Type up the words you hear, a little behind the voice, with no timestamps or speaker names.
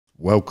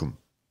Welcome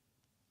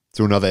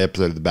to another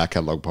episode of the Back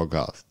Catalogue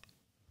podcast.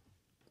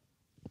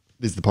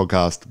 This is the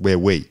podcast where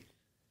we,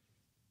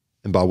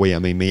 and by we I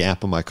mean me,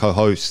 App, and my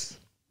co-host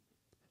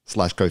 /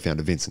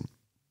 co-founder Vincent,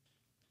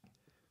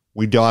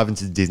 we dive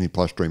into the Disney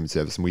Plus streaming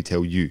service and we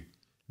tell you,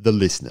 the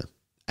listener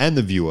and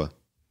the viewer,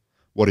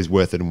 what is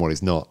worth it and what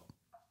is not.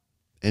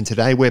 And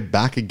today we're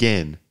back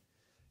again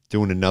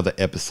doing another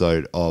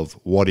episode of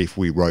What If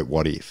We Wrote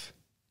What If.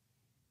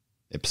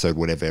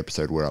 Whatever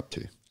episode we're up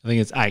to. I think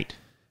it's 8.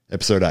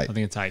 Episode 8. I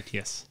think it's 8,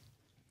 yes.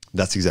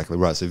 That's exactly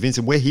right. So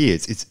Vincent, we're here.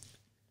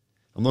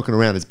 I'm looking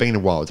around. It's been a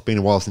while. It's been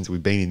a while since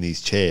we've been in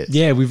these chairs.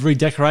 Yeah, we've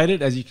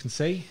redecorated, as you can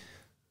see.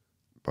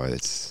 Bro,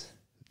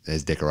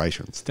 there's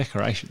decorations. It's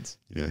decorations.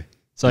 You know.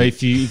 So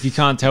if you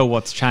can't tell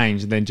what's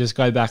changed, then just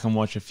go back and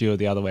watch a few of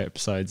the other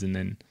episodes and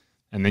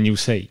then you'll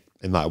see.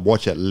 And like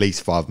watch at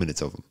least 5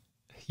 minutes of them.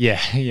 Yeah,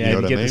 You know to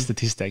what get I mean? the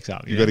statistics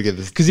up. You got to get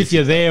this. Because if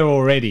you're there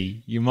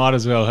already, you might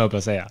as well help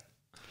us out.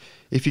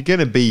 If you're going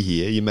to be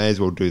here, you may as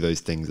well do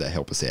those things that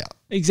help us out.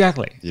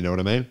 Exactly. You know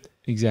what I mean?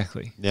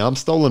 Exactly. Now, I'm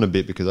stalling a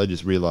bit because I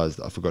just realized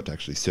I forgot to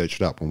actually search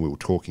it up when we were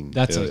talking.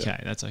 That's earlier. okay.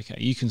 That's okay.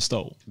 You can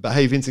stall. But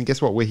hey, Vincent, guess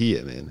what? We're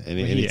here, man. And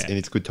here.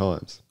 it's good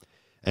times.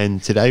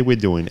 And today we're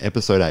doing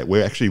episode 8.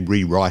 We're actually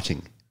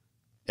rewriting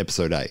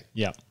episode 8.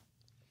 Yeah.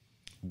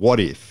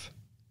 What if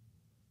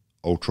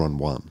Ultron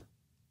won?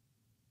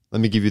 Let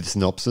me give you the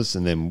synopsis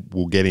and then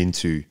we'll get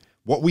into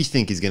what we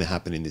think is going to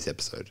happen in this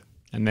episode.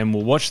 And then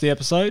we'll watch the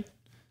episode.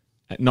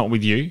 Not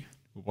with you.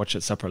 We'll watch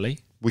it separately.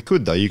 We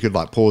could, though. You could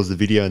like pause the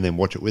video and then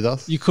watch it with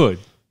us. You could.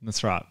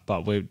 That's right.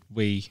 But we're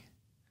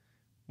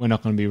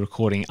not going to be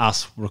recording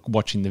us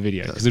watching the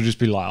video because it'll just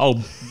be like,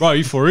 oh, bro,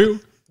 you for real?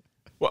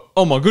 What?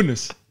 Oh, my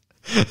goodness.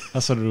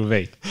 That's what it'll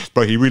be.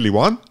 Bro, he really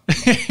won?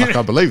 I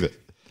can't believe it.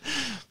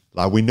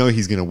 Like, we know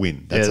he's going to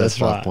win. That's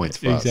 5 right. points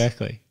for us.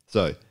 Exactly.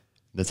 So,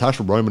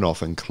 Natasha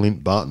Romanoff and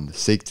Clint Barton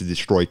seek to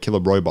destroy killer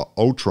robot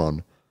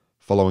Ultron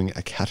following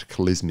a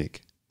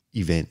cataclysmic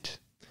event.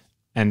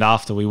 And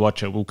after we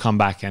watch it, we'll come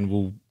back and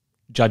we'll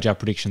judge our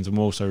predictions and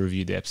we'll also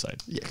review the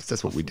episode. Yeah, 'cause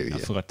that's what we do I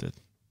here. forgot to.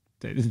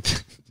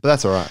 But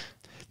that's all right.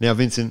 Now,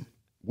 Vincent,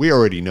 we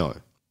already know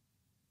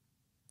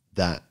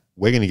that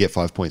we're going to get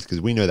 5 points because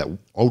we know that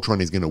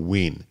Ultron is going to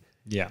win.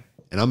 Yeah.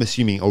 And I'm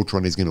assuming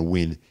Ultron is going to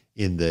win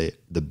in the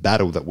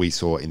battle that we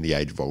saw in the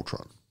Age of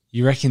Ultron.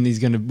 You reckon he's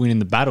going to win in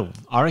the battle?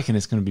 I reckon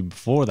it's going to be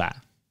before that.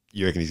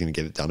 You reckon he's going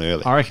to get it done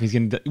early? I reckon he's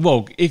going to.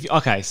 Well,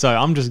 so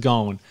I'm just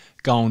going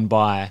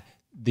by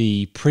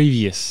the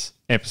previous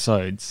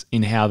episodes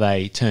in how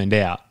they turned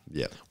out.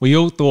 Yeah. We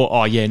all thought,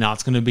 oh yeah, no,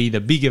 it's going to be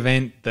the big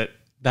event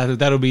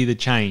that'll be the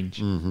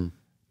change. Mm-hmm.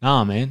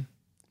 Nah, man.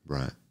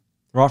 Right.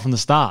 Right from the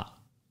start,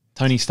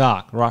 Tony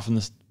Stark. Right from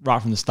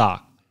the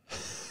start.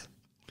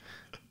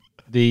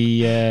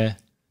 The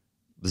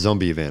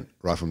zombie event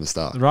right from the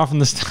start. right from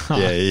the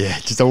start. Yeah.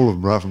 Just all of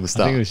them right from the I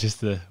start. think it was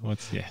just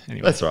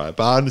anyway. That's right.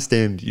 But I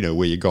understand,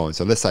 where you're going.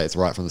 So let's say it's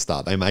right from the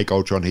start. They make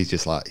Ultron. He's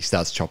just like, he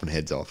starts chopping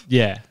heads off.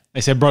 Yeah. They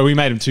said, bro, we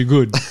made him too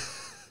good.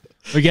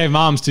 We gave him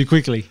arms too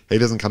quickly. He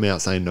doesn't come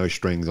out saying no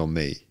strings on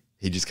me.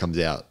 He just comes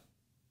out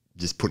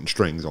just putting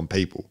strings on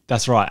people.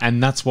 That's right.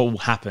 And that's what will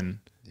happen.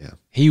 Yeah.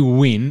 He'll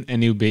win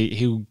and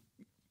the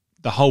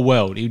whole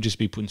world, he'll just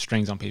be putting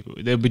strings on people.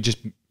 There'll be just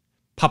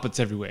puppets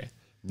everywhere.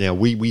 Now,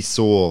 we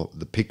saw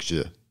the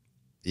picture.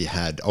 It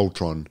had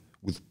Ultron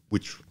with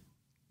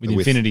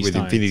Infinity Stones.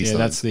 Infinity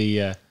Stones.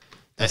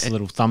 That's the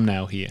little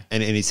thumbnail here.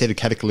 And he said a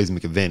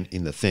cataclysmic event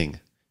in the thing.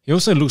 He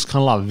also looks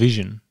kind of like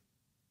Vision.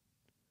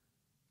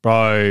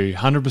 Bro,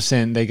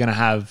 100% they're going to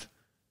have...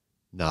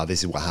 Nah, this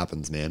is what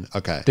happens, man.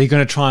 Okay. They're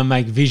going to try and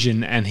make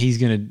Vision and he's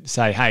going to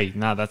say, hey,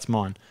 no, that's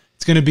mine.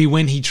 It's going to be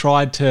when he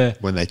tried to...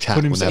 When they chat.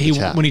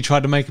 When he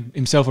tried to make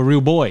himself a real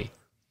boy.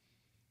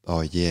 Oh,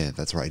 yeah,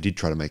 that's right. He did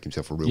try to make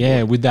himself a real boy.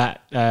 Yeah, with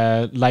that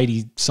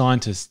lady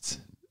scientist's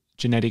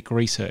genetic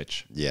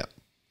research. Yeah.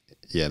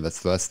 Yeah,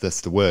 that's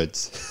the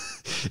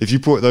words. If you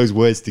put those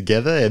words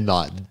together and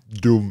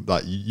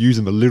use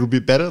them a little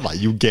bit better,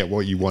 you'll get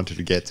what you wanted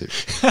to get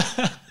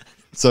to.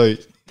 So,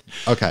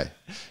 okay.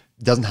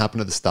 It doesn't happen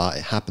at the start.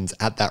 It happens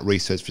at that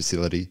research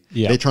facility.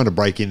 Yeah. They're trying to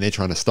break in. They're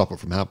trying to stop it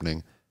from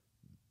happening.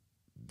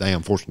 They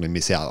unfortunately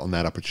miss out on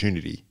that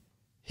opportunity.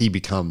 He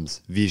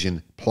becomes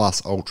Vision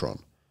plus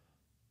Ultron.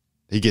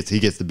 He gets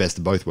the best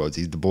of both worlds.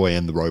 He's the boy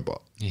and the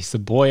robot. He's the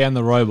boy and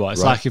the robot.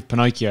 It's Right. like if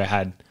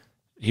Pinocchio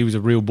he was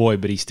a real boy,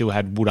 but he still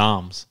had wood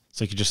arms.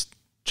 So he could just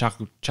chuck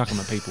them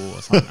at people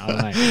or something. I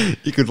don't know.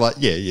 You could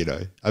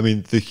I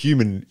mean, the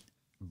human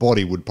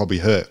body would probably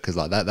hurt because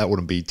that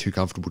wouldn't be too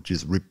comfortable to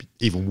just rip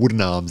even wooden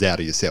arms out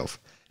of yourself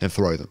and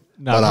throw them.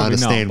 No, but I probably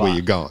understand not, where but-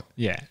 you're going.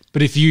 Yeah.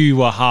 But if you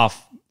were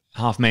half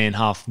man,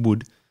 half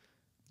wood,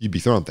 You'd be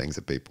throwing things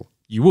at people.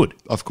 you would.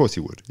 Of course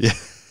you would. Yeah.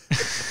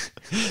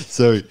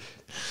 So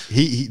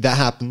he that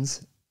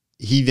happens.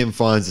 He then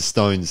finds a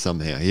stone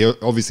somehow.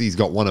 He's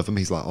got one of them.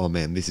 He's like, oh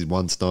man, this is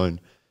one stone.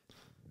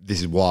 This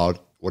is wild.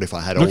 What if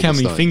I had all Look the how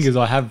many stones? fingers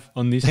I have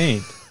on this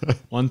hand.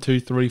 1, 2,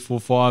 3, 4,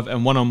 5,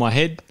 and one on my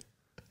head.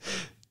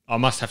 I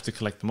must have to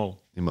collect them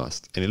all. He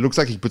must. And it looks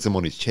like he puts them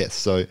on his chest.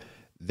 So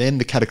then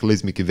the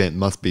cataclysmic event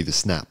must be the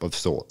snap of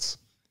sorts.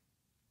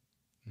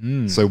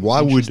 So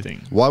why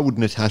would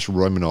Natasha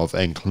Romanoff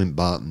and Clint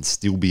Barton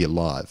still be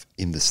alive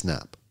in the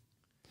snap?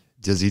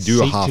 Does he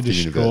do a half the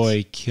universe?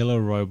 Destroy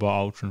Killer Robot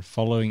Ultron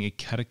following a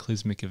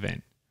cataclysmic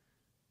event.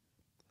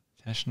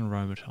 Natasha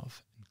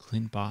Romanoff and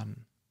Clint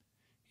Barton.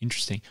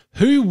 Interesting.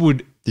 Who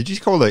would... Did you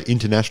call her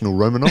International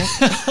Romanoff?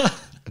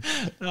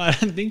 No, I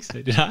don't think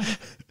so, did I?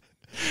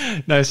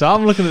 No, so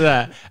I'm looking at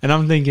that and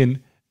I'm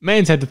thinking,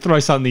 man's had to throw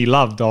something he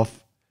loved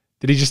off.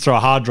 Did he just throw a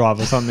hard drive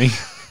or something?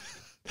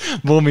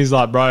 Vormy's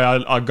like,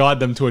 bro, I guide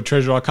them to a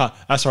treasure. I can't.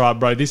 That's all right,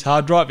 bro. This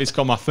hard drive, it's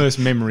got my first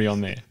memory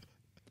on there.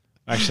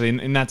 Actually,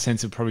 in that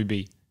sense, it'd probably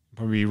be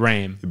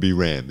RAM. It'd be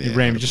RAM, yeah.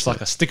 RAM, just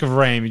like a stick of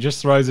RAM. He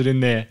just throws it in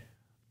there.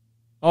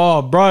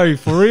 Oh, bro,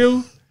 for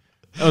real?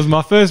 That was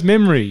my first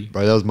memory.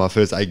 Bro, that was my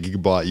first 8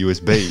 gigabyte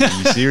USB. Are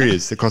you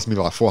serious? It cost me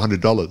like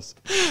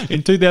 $400.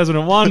 In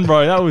 2001,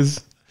 bro, that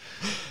was...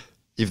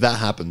 If that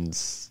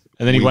happens...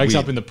 And then he wakes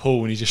up in the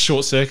pool and he's just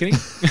short-circuiting.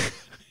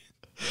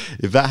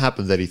 If that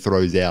happens, that he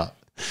throws out,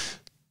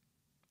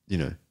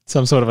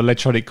 some sort of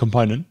electronic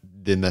component,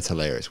 then that's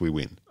hilarious. We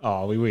win.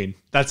 Oh, we win.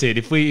 That's it.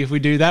 If we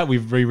do that,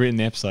 we've rewritten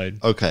the episode.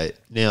 Okay,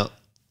 now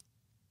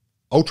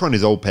Ultron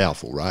is all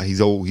powerful, right?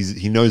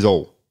 He knows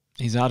all.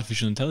 He's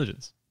artificial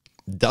intelligence.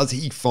 Does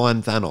he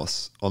find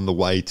Thanos on the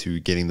way to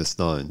getting the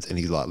stones? And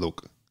he's like,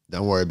 look,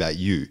 don't worry about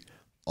you.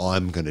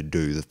 I'm going to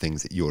do the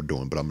things that you're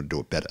doing, but I'm going to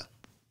do it better.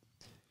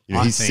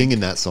 He's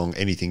singing that song,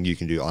 anything you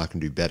can do, I can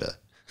do better.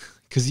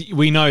 Because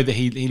we know that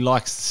he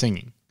likes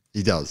singing.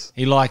 He does.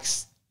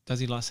 Does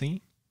he like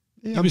singing?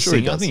 Yeah, I'm sure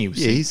he does. I think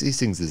he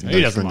sings There's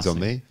No Strings on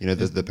Me.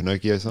 The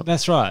Pinocchio song?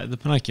 That's right, the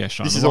Pinocchio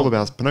song. This is all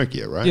about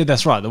Pinocchio, right? Yeah,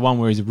 that's right. The one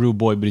where he's a real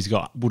boy, but he's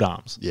got wood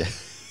arms. Yeah.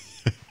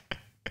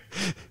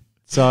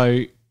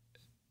 So,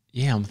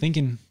 yeah, I'm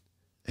thinking...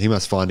 He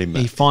must find him.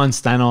 He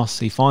finds Thanos,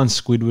 he finds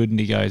Squidward, and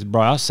he goes,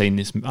 bro, I've seen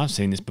this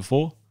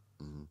before.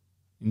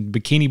 In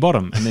Bikini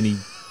Bottom. And then he...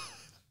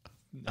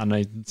 I don't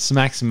know,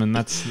 smacks him, and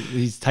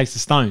he takes the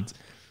stones.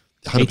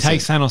 100%. He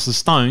takes Thanos'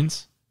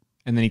 stones,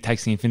 and then he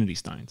takes the Infinity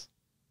Stones.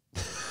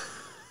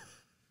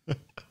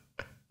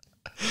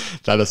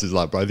 Thanos is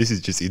like, bro, this is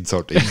just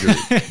insult to injury.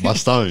 My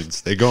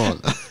stones, they're gone.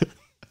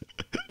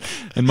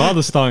 And my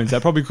other stones,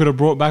 that probably could have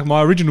brought back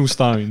my original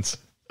stones.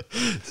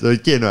 So,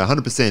 yeah, no,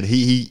 100%.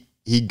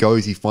 He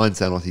goes, he finds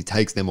Thanos, he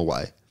takes them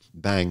away.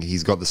 Bang,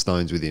 he's got the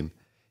stones with him.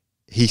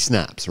 He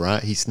snaps,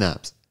 right? He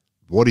snaps.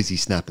 What is he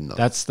snapping though?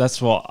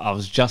 That's what I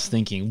was just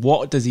thinking.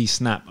 What does he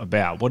snap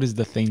about? What is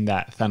the thing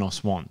that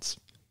Thanos wants?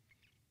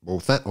 Well,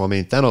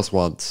 Thanos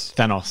wants...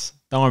 Thanos.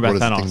 Don't worry about Thanos.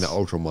 What is the thing that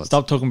Ultron wants?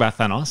 Stop talking about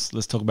Thanos.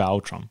 Let's talk about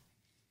Ultron.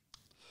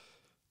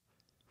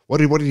 What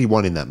did he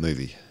want in that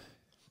movie?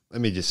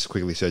 Let me just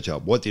quickly search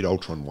up. What did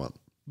Ultron want?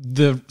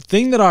 The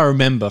thing that I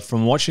remember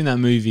from watching that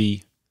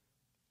movie,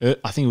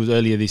 I think it was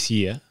earlier this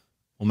year,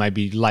 or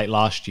maybe late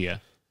last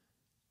year,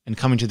 and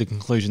coming to the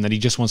conclusion that he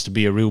just wants to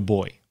be a real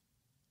boy.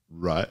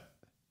 Right.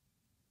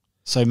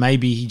 So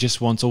maybe he just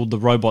wants all the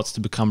robots to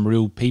become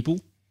real people.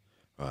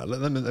 All right,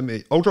 let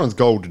me. Ultron's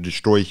goal to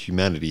destroy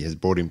humanity has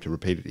brought him to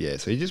repeat it. Yeah,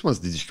 so he just wants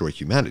to destroy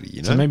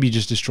humanity, So maybe he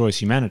just destroys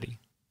humanity,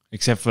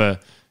 except for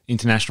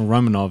International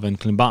Romanov and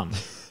Clint Barton.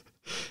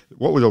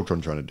 What was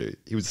Ultron trying to do?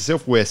 He was a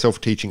self-aware,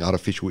 self-teaching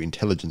artificial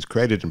intelligence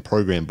created and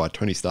programmed by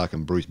Tony Stark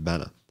and Bruce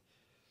Banner.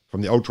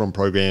 From the Ultron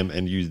program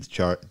and used the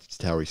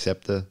Chitauri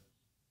Scepter.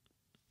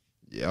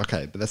 Yeah,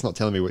 okay, but that's not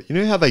telling me what... You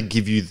know how they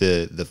give you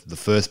the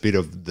first bit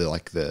of the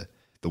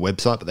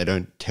website, but they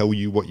don't tell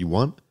you what you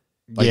want?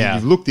 Like yeah.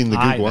 You've looked in the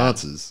Google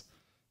Answers.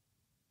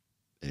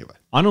 Anyway.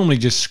 I normally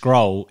just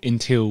scroll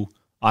until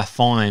I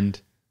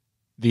find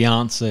the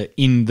answer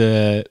in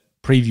the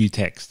preview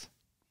text.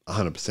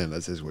 100%,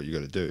 that says what you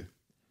got to do.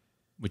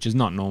 Which is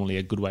not normally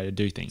a good way to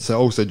do things. So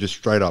also just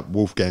straight up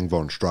Wolfgang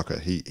von Strucker,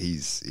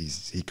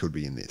 he could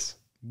be in this.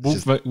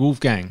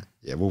 Wolfgang.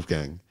 Yeah,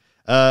 Wolfgang.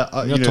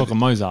 You're talking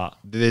Mozart.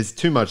 There's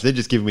too much. They're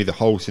just giving me the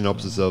whole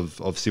synopsis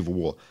of Civil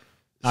War.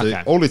 So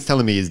okay. All it's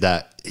telling me is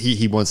that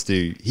he wants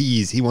to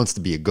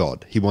be a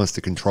god. He wants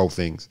to control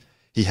things.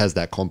 He has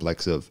that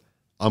complex of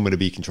I'm going to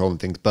be controlling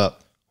things.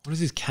 But what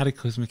is this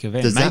cataclysmic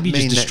event? Maybe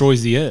he just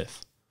destroys the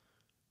Earth.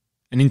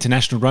 And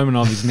International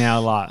Romanov is now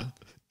like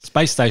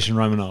Space Station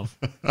Romanov.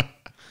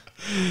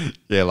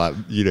 Yeah, like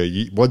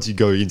once you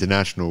go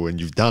international and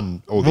you've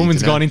done all the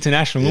woman's gone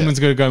international. Yeah. Woman's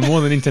got to go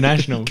more than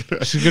international.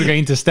 She's got to go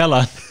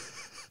interstellar.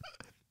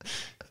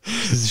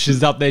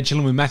 She's up there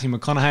chilling with Matthew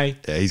McConaughey.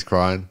 Yeah, he's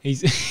crying.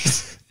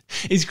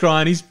 He's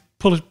crying. He's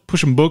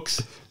pushing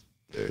books.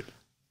 Dude,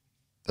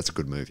 that's a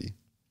good movie.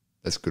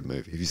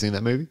 Have you seen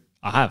that movie?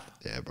 I have.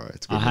 Yeah, bro,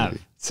 it's a good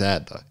movie. It's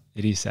sad though.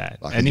 It is sad.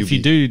 And if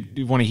you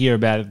do want to hear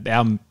about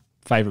our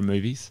favourite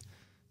movies,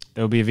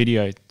 there'll be a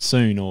video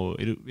soon, or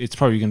it's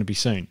probably going to be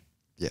soon.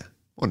 Yeah,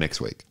 or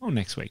next week.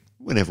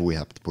 Whenever we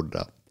happen to put it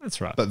up. That's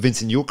right. But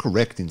Vincent, you're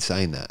correct in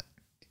saying that,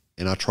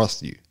 and I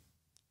trust you.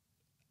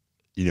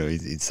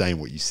 In saying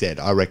what you said.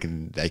 I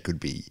reckon they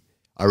could.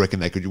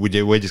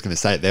 We're just going to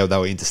say it. They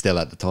were interstellar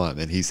at the time,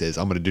 and he says,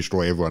 "I'm going to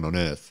destroy everyone on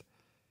Earth,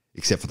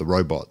 except for the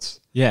robots."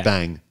 Yeah.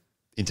 Bang.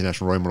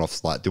 International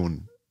Romanov's like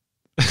doing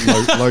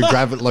low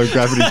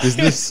gravity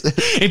business.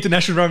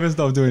 International romance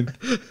not doing.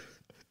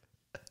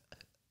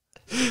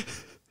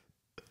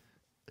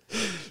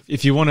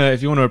 If you want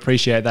to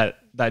appreciate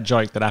that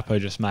joke that Apo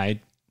just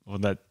made, or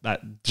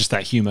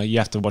that humor, you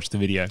have to watch the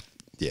video.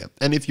 Yeah,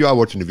 and if you are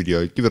watching the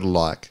video, give it a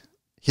like,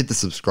 hit the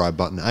subscribe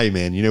button. Hey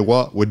man, you know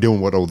what? We're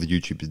doing what all the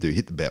YouTubers do.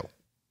 Hit the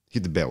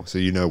bell, so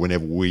you know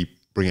whenever we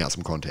bring out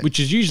some content. Which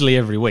is usually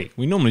every week.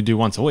 We normally do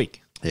once a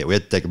week. Yeah, we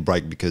had to take a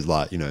break because,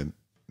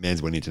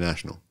 man's went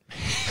international.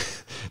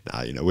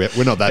 Nah,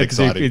 we're not that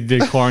excited.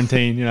 The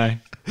quarantine,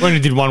 we only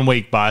did 1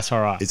 week, but it's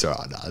all right. It's all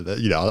right.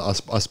 Nah,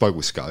 I spoke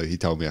with Sco. He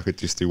told me I could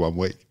just do 1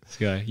 week. Let's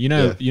go.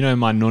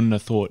 My nonna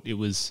thought it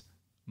was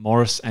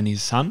Morris and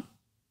his son.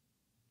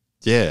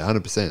 Yeah,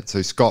 100%.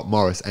 So Scott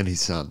Morris and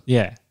his son.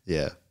 Yeah.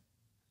 Yeah.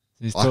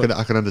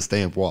 I can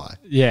understand why.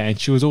 Yeah, and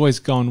she was always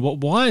going,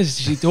 why is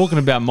she talking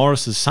about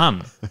Morris's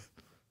son?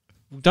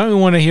 Don't we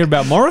want to hear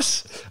about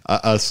Morris?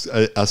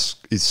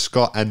 Is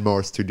Scott and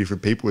Morris two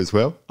different people as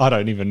well? I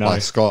don't even know.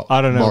 Like Scott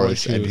I don't know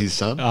Morris and his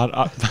son?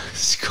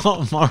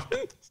 Scott Morris.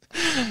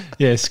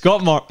 Yeah,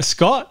 Scott.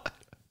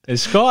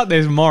 There's Scott,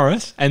 there's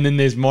Morris, and then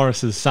there's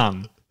Morris's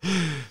son.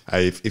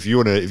 Hey, if you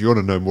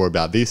wanna know more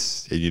about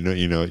this, and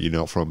you're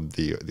not from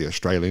the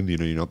Australian,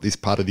 you're not this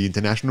part of the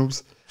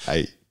internationals,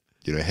 hey,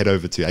 head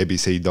over to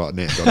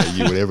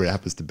abc.net.au, whatever it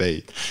happens to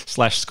be. /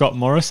 Scott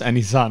Morris and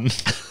his son.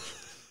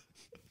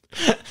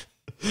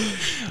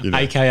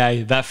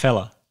 AKA that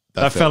fella.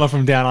 That fella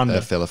from down under.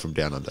 That fella from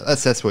down under.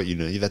 That's what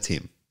that's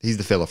him. He's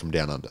the fella from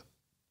down under.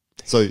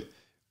 So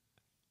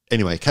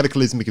anyway,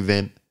 cataclysmic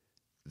event.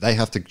 They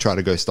have to try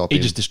to go stop him.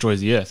 He just destroys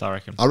the earth, I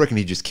reckon. I reckon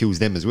he just kills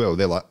them as well.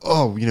 They're like,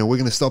 oh, we're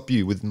going to stop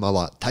you with my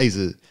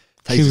taser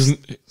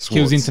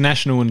kills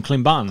International and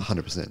Clint Barton.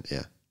 100%,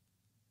 yeah.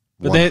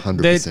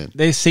 100%.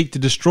 They seek to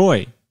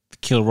destroy the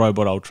Kill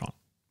Robot Ultron.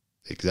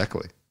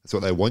 Exactly. That's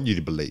what they want you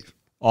to believe.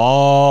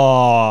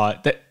 Oh,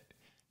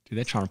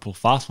 they're trying to pull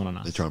fast one on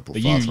us. They're trying to pull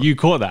but fast one. You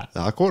caught that.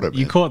 No, I caught it, man.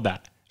 You caught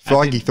that.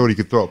 Feige thought he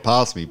could throw it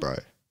past me, bro.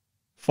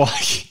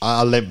 Feige.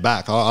 I leant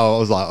back. I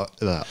was like,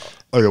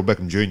 Odell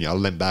Beckham Jr. I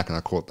leant back and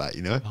I caught that,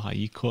 Oh,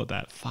 you caught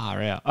that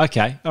far out.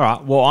 Okay, all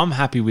right. Well, I'm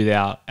happy with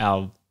our...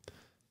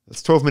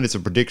 It's 12 minutes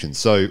of predictions,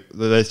 so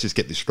let's just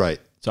get this straight.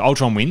 So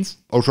Ultron wins.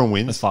 Ultron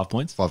wins. That's 5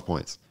 points. 5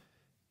 points.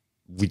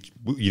 We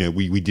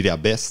did our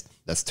best.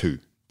 That's 2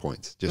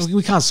 points.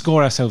 We can't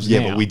score ourselves now.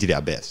 Yeah, but we did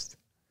our best.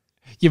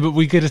 Yeah, but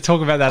we got to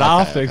talk about that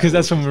after because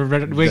that's when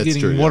we're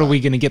getting true, what are we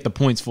going to get the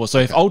points for. So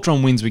if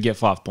Ultron wins, we get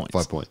 5 points.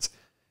 5 points.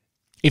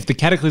 If the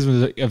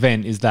Cataclysm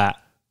event is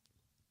that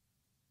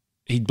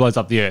he blows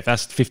up the Earth,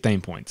 that's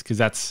 15 points because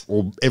that's...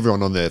 Or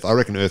everyone on the Earth. I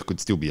reckon Earth could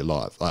still be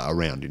alive,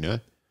 around,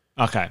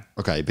 Okay.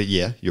 Okay, but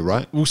yeah, you're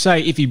right. We'll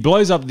say if he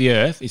blows up the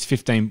Earth, it's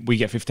 15. We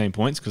get 15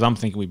 points because I'm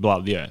thinking we blow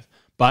up the Earth.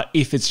 But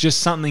if it's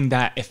just something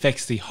that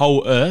affects the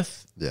whole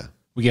Earth,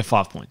 we get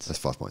 5 points. That's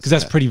 5 points. Because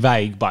that's pretty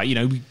vague, but, we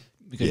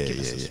got to give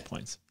us some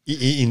points.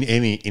 In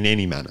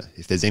any manner.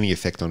 If there's any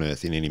effect on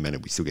Earth in any manner,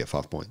 we still get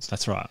 5 points.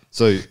 That's right.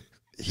 So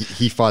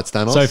he fights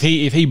Thanos. So if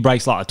he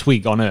breaks like a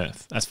twig on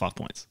Earth, that's 5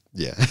 points.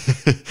 Yeah.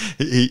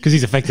 Because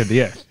he's affected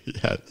the Earth.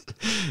 Yeah.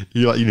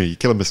 You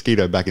kill a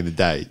mosquito back in the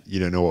day,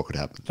 you don't know what could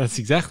happen. That's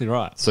exactly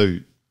right. So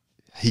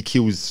he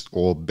kills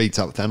or beats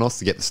up Thanos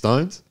to get the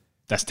stones.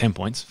 That's 10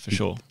 points for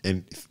sure.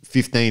 And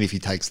 15 if he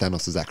takes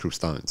Thanos' actual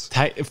stones.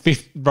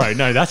 Bro,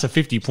 no, that's a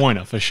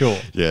 50-pointer for sure.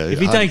 Yeah. If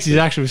he takes his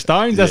actual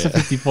stones, that's a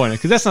 50-pointer.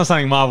 Because that's not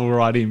something Marvel will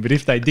write in. But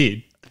if they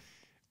did,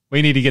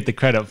 we need to get the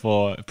credit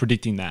for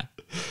predicting that.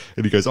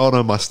 And he goes, oh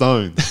no, my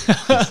stones.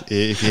 That's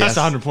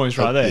 100 points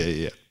right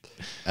there.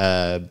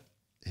 Yeah.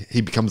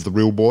 He becomes the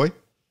real boy.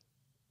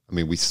 I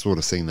mean, we sort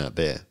of seen that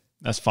there.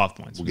 That's 5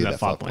 points. We'll get that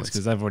 5 points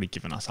because they've already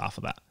given us half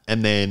of that.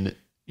 And then...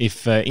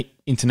 If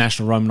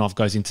International Romanov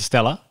goes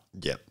Interstellar...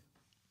 Yep.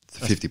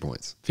 50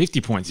 points. 50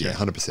 points, yeah.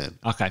 100%.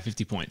 Okay,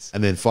 50 points.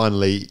 And then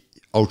finally,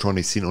 Ultron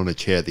is sitting on a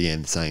chair at the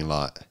end saying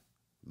like,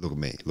 look at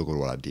me, look at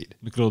what I did.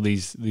 Look at all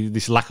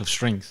this lack of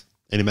strength.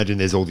 And imagine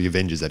there's all the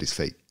Avengers at his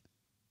feet.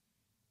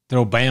 They're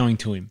all bowing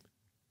to him.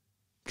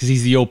 Because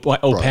he's the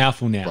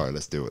all-powerful now. Bro,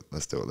 let's do it.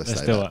 Let's do it. Let's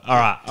do it. All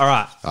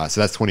right. So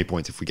that's 20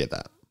 points if we get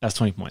that. That's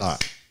 20 points. All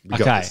right.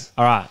 Okay,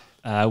 all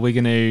right. We're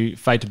going to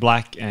fade to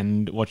black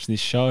and watch this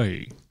show.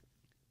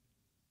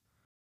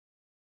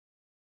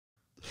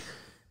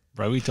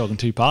 Bro, we're talking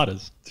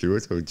two-parters. We're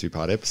talking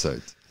two-part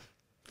episodes.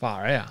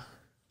 Far out.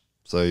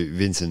 So,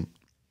 Vincent,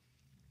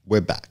 we're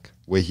back.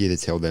 We're here to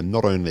tell them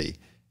not only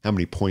how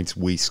many points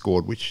we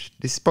scored, which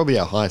this is probably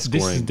our highest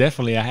scoring. This is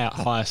definitely our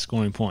highest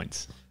scoring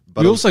points.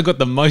 But we also got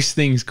the most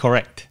things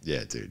correct.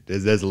 Yeah, dude.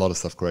 There's a lot of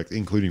stuff correct,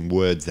 including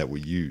words that were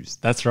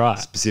used. That's right.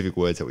 Specific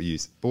words that were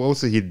used. But we're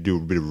also here to do a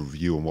bit of a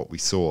review on what we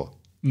saw,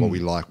 what we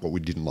liked, what we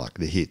didn't like,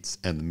 the hits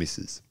and the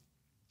misses.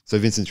 So,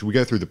 Vincent, should we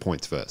go through the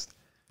points first?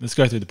 Let's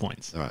go through the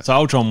points. All right. So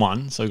Ultron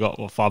won, so we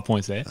got 5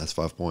 points there. That's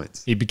 5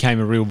 points. He became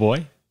a real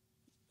boy.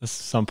 That's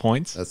some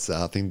points. That's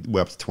I think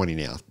we're up to 20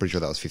 now. Pretty sure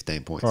that was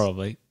 15 points.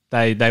 Probably.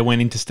 They went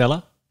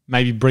Interstellar,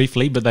 maybe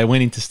briefly, but they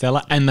went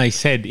Interstellar, and they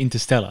said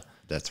Interstellar.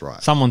 That's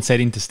right. Someone said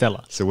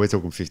Interstellar. So we're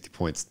talking 50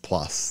 points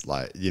plus.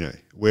 Like, you know,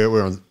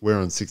 we're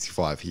on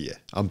 65 here.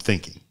 I'm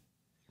thinking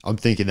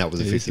that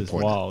was a 50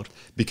 pointer. Wild.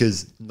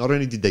 Because not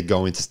only did they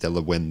go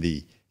Interstellar when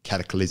the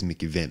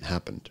cataclysmic event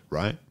happened,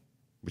 right?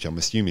 Which I'm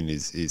assuming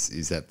is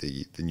that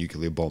the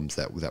nuclear bombs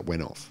that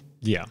went off.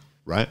 Yeah.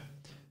 Right?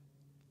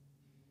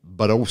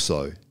 But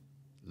also,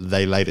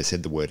 they later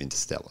said the word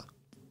Interstellar.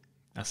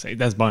 I see.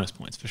 That's bonus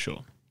points for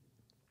sure.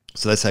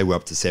 So let's say we're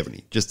up to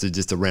 70, just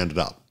to round it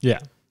up. Yeah.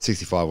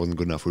 65 wasn't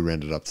good enough. We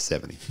rounded it up to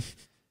 70.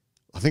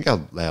 I think our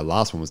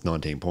last one was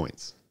 19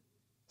 points.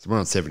 So we're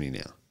on 70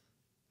 now.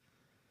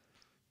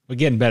 We're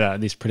getting better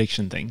at these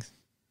prediction things.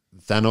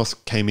 Thanos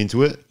came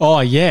into it. Oh,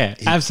 yeah.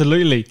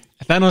 Absolutely.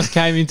 Thanos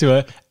came into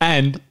it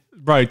and,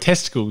 bro,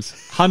 testicles,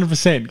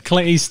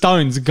 100%. His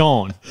stone's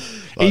gone.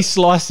 He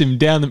sliced him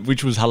down,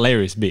 which was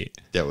hilarious bit.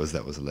 That was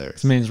hilarious.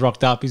 This man's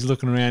rocked up. He's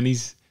looking around.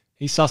 He's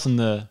sussing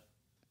the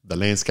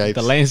landscapes.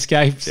 The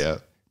landscapes. Yeah.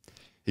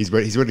 He's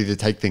ready to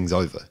take things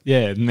over.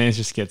 Yeah, the man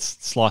just gets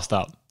sliced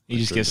up. He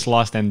just gets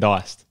sliced and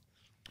diced.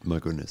 My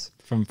goodness.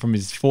 From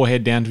his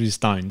forehead down to his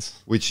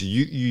stones. Which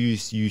you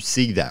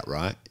see that,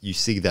 right? You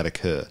see that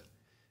occur.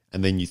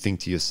 And then you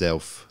think to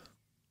yourself,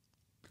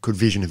 could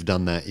Vision have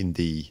done that in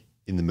the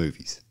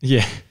movies?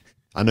 Yeah.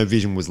 I know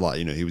Vision was like,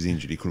 you know, he was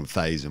injured, he couldn't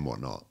phase and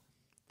whatnot.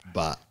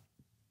 But,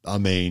 I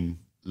mean,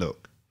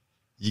 look,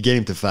 you get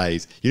him to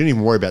phase. You don't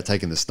even worry about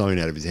taking the stone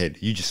out of his head.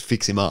 You just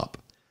fix him up.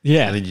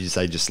 Yeah. And then you just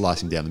say, just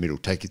slice him down the middle.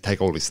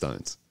 Take all his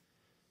stones.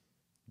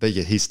 But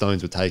yeah, his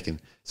stones were taken.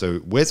 So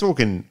we're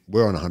on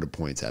 100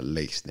 points at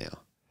least now.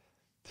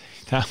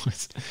 That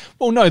was,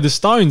 well, no, the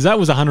stones, that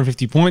was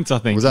 150 points, I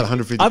think. Was that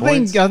 150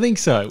 points? I think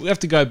so. We have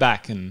to go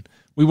back and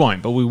we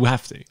won't, but we will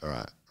have to. All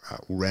right.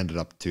 We'll round it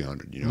up to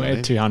 200. You know we're what I mean?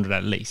 at 200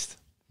 at least.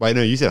 Wait,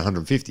 no, you said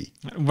 150.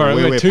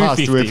 We're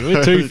 250.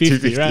 We're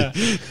 250,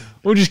 right?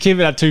 We'll just keep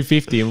it at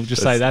 250 and we'll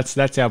just say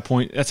that's our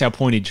point. That's our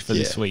pointage for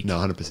this week. No,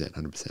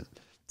 100%.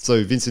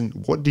 So,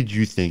 Vincent, what did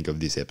you think of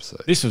this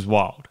episode? This was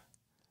wild.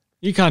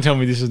 You can't tell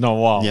me this is not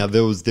wild. Now,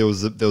 there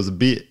was a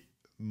bit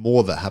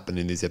more that happened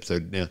in this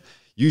episode. Now,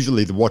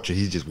 usually the watcher,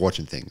 he's just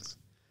watching things.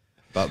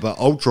 But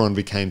Ultron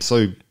became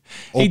so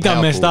he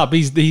done messed up.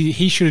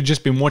 He should have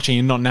just been watching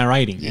and not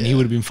narrating, and he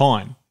would have been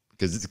fine.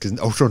 Because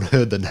Ultron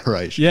heard the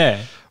narration.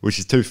 Yeah. Which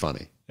is too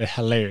funny. They're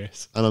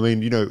hilarious. And I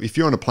mean, you know, if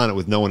you're on a planet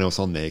with no one else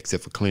on there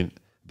except for Clint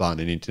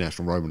Barton and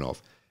International Romanov,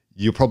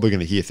 you're probably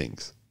going to hear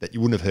things that you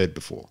wouldn't have heard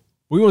before.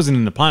 We wasn't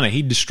in the planet.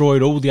 He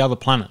destroyed all the other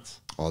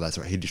planets. Oh, that's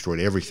right. He destroyed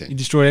everything. He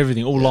destroyed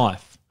everything, all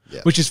life.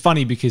 Yeah. Which is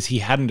funny because he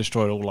hadn't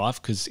destroyed all life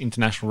because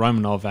International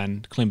Romanov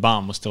and Clint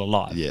Barton were still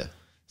alive. Yeah.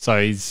 So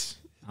I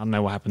don't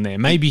know what happened there.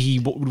 Maybe he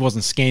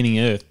wasn't scanning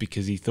Earth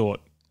because he thought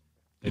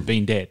they'd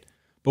been dead.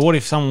 But what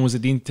if someone was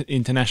at the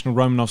International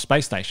Romanov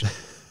space station?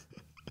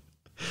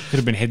 Could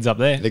have been heads up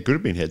there. There could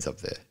have been heads up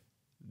there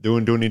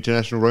doing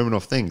International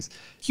Romanov things.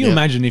 Can you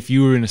imagine if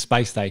you were in a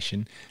space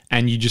station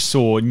and you just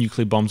saw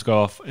nuclear bombs go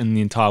off in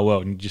the entire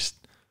world and you just,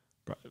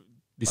 bro,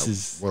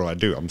 what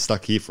do? I'm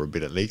stuck here for a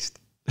bit at least.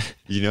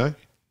 You know?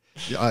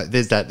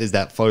 There's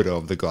that photo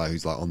of the guy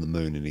who's like on the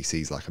moon and he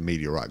sees like a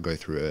meteorite go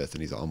through Earth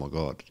and he's like, oh my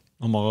God.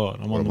 Oh my God,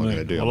 I'm on the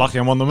moon. Do? Well, lucky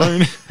I'm on the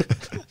moon.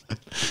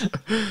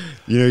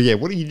 You know, yeah,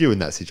 what do you do in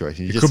that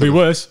situation? It could be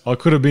worse. I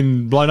could have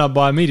been blown up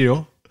by a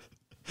meteor.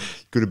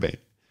 Could have been.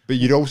 But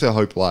you'd also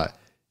hope, like,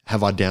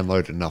 have I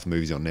downloaded enough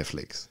movies on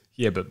Netflix?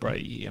 Yeah, but bro,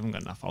 you haven't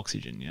got enough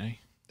oxygen, you know?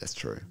 That's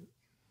true.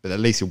 But at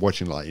least you're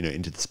watching, like, you know,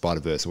 Into the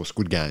Spider-Verse or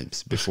Squid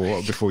Games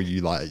before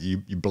you, like,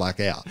 you black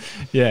out.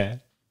 Yeah.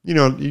 You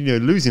know,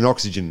 losing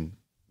oxygen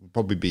would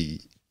probably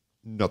be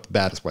not the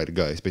baddest way to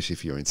go, especially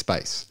if you're in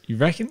space. You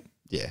reckon?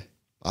 Yeah,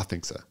 I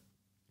think so.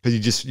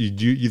 Because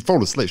you'd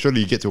fall asleep. Surely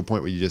you get to a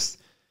point where you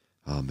just,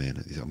 oh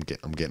man,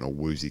 I'm getting all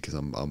woozy because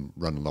I'm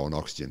running low on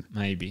oxygen.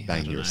 Maybe.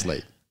 Bang, you're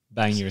asleep.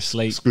 Bang, you're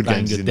asleep. Squid Bang,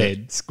 Games you're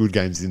dead. Squid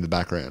Games is in the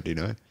background, you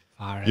know.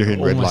 You're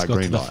in red light,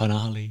 green light.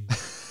 Finale.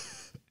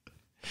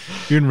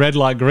 You're in red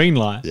light, green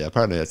light. Yeah,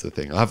 apparently that's the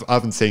thing. I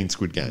haven't seen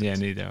Squid Games. Yeah,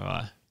 neither have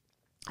I.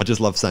 I just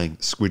love saying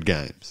Squid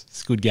Games.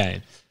 Squid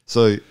Game.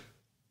 So,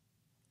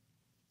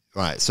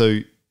 right. So,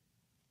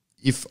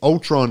 if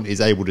Ultron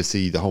is able to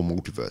see the whole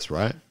multiverse,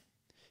 right?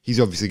 He's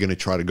obviously going to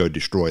try to go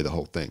destroy the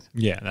whole thing.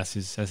 Yeah, that's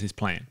his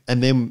plan.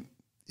 And then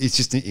he's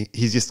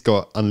just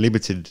got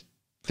unlimited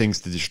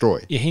things to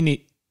destroy. Yeah,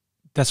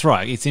 that's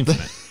right. It's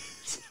infinite.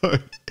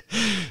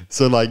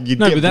 so like you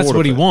no, but that's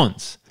what he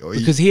wants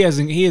because he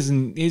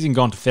hasn't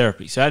gone to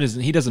therapy, so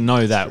he doesn't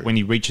know that when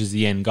he reaches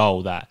the end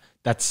goal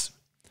that's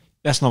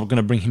not going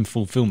to bring him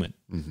fulfillment.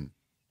 Mm-hmm.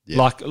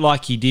 Yeah.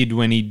 Like he did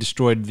when he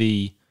destroyed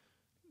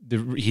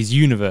his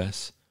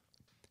universe.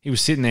 He was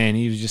sitting there and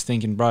he was just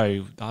thinking,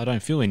 bro, I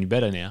don't feel any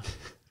better now.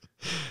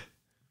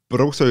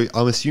 But also,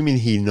 I'm assuming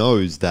he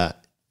knows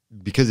that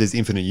because there's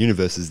infinite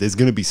universes, there's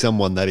going to be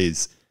someone that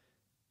is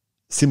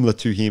similar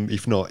to him,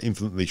 if not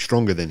infinitely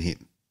stronger than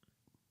him.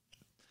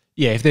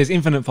 Yeah, if there's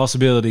infinite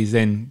possibilities,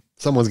 then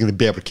someone's going to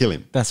be able to kill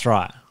him. That's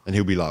right. And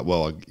he'll be like,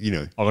 well,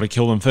 I got to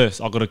kill them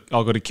first. I got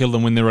to kill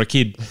them when they're a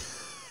kid.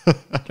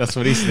 That's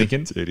what he's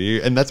thinking.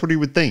 And that's what he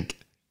would think.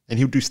 and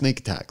he'll do sneak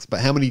attacks.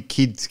 But how many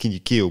kids can you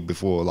kill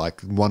before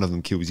like one of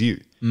them kills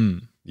you?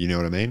 You know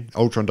what I mean?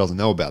 Ultron doesn't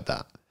know about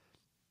that.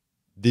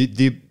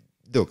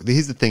 Look,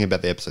 here's the thing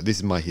about the episode. This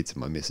is my hits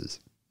and my misses.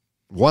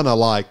 One, I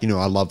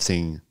love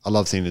seeing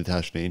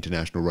Natasha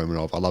International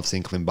Romanov. I love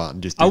seeing Clint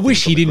Barton just. I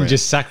wish he didn't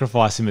just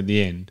sacrifice him at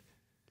the end.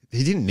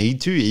 He didn't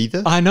need to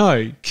either. I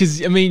know,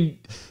 because I mean,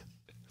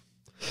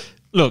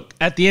 look,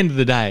 at the end of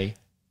the day,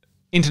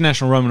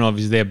 International Romanov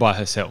is there by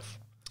herself.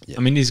 Yeah.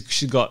 I mean,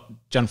 she's got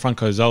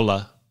Gianfranco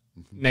Zola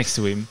next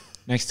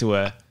to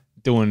her,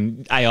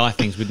 doing AI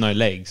things with no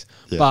legs.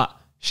 Yeah. But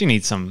she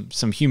needs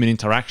some human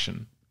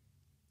interaction.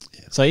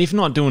 Yeah. So if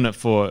not doing it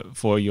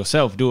for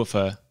yourself, do it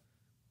for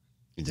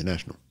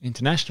International.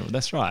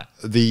 That's right.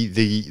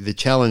 The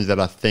challenge that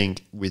I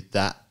think with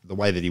that, the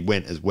way that he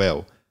went as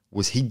well,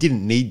 was he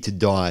didn't need to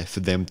die for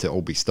them to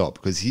all be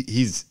stopped, because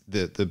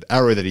the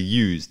arrow that he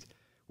used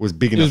was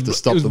big enough to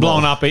stop them. It was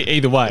blown up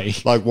either way.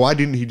 Like, why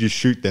didn't he just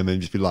shoot them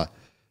and just be like,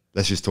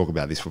 let's just talk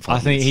about this for 5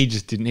 minutes? I think he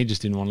just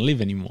didn't want to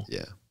live anymore.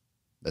 Yeah,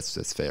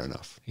 that's fair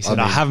enough. He said,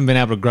 I haven't been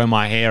able to grow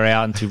my hair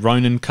out into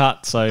Ronin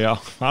cut, so I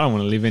don't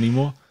want to live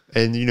anymore.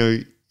 And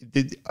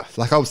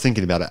like I was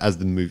thinking about it as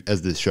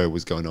the show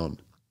was going on.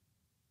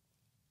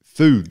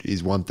 Food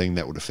is one thing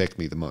that would affect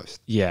me the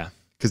most. Yeah.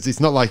 Because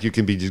it's not like you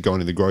can be just going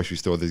to the grocery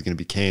store, there's going to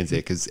be cans there,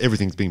 because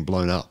everything's being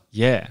blown up.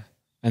 Yeah.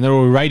 And they're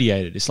all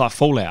irradiated. It's like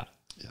fallout.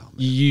 Oh,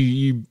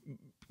 you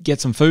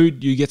get some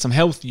food, you get some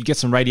health, you get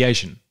some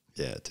radiation.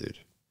 Yeah, dude.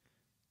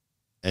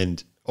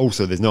 And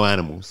also, there's no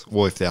animals.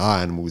 Well, if there are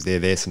animals,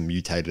 there's some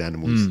mutated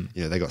animals.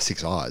 They got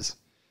 6 eyes.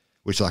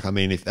 Which, like, I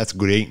mean, if that's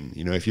good eating,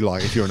 if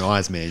you're an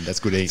eyes man, that's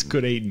good eating. It's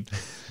good eating.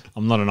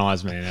 I'm not an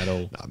eyes man at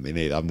all. I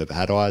mean, I've never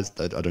had eyes.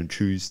 I don't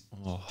choose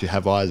to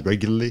have eyes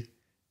regularly.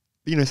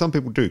 But, some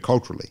people do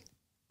culturally.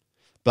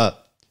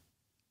 But,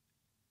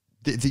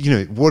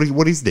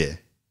 what is there?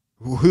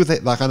 Who are they?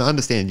 Like, I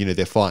understand,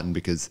 they're fighting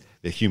because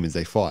they're humans,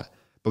 they fight.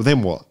 But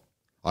then what?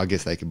 I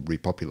guess they can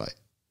repopulate.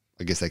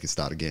 I guess they can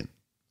start again.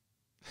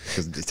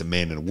 Because it's a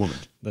man and a woman.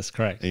 That's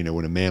correct. And,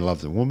 when a man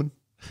loves a woman,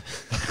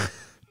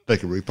 they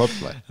can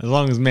repopulate. As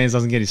long as man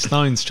doesn't get his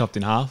stones chopped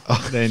in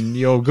half, then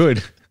you're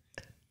good.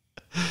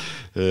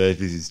 This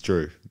is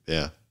true.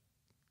 Yeah.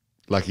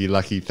 Lucky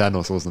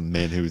Thanos wasn't the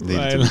man who was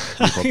needed to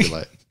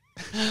repopulate.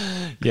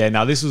 Yeah,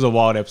 no, this was a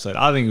wild episode.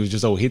 I think it was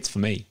just all hits for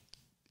me.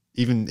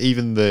 Even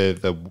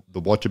the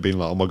watcher being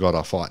like, oh my God,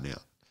 I fight now.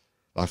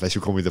 Like, they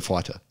should call me the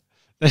fighter.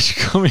 They should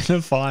call me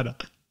the fighter.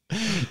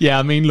 Yeah,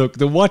 I mean, look,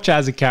 the Watcher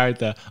as a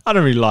character, I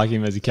don't really like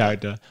him as a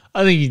character.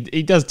 I think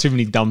he does too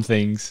many dumb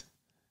things.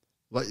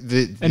 Like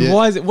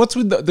why is it? What's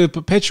with the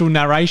perpetual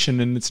narration?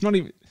 And it's not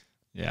even.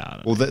 Yeah.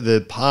 I don't know.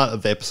 The part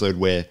of the episode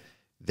where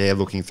they're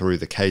looking through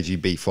the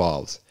KGB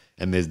files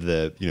and there's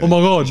oh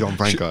my God, John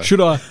Franco.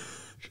 Should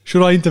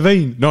I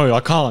intervene? No, I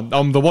can't.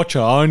 I'm the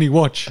Watcher. I only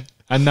watch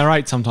and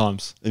narrate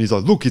sometimes. And he's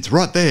like, look, it's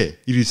right there.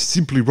 It is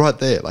simply right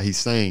there. Like, he's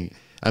saying,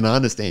 and I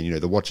understand,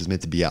 the Watcher's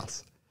meant to be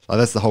us. Like,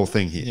 that's the whole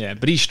thing here. Yeah,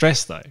 but he's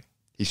stressed though.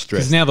 He's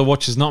stressed. Because now the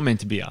Watcher's not meant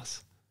to be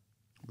us.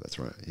 That's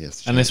right.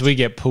 Yes. Unless we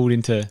get pulled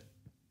into.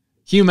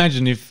 Can you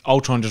imagine if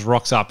Ultron just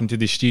rocks up into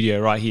this studio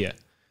right here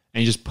and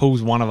he just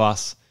pulls one of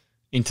us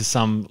into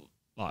some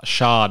like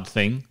shard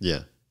thing? Yeah.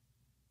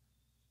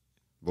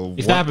 Well,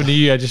 if that happened to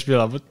you, I'd just be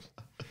like, what?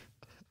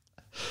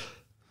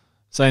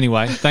 So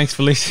anyway, thanks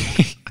for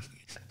listening.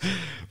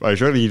 Right,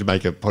 surely you'd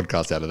make a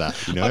podcast out of that,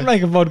 I'd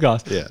make a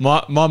podcast. Yeah.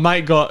 My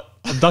mate got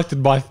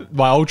abducted by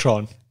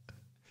Ultron.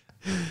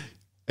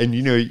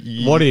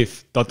 And what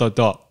if ...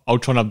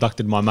 Ultron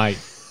abducted my mate?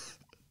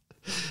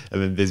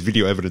 And then there's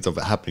video evidence of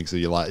it happening. So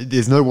you're like,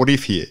 there's no what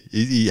if here.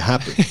 It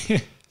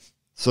happened.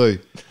 So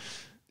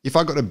if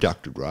I got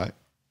abducted, right,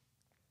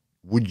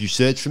 would you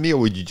search for me, or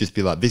would you just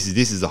be like, this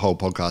is a whole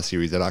podcast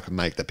series that I can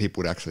make that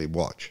people would actually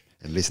watch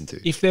and listen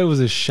to? If there was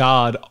a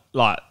shard,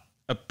 like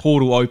a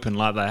portal open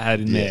like they had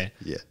in there,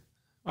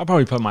 I'd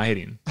probably put my head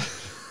in.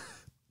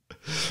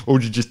 Or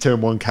would you just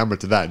turn one camera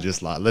to that and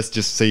just like, let's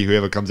just see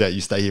whoever comes out,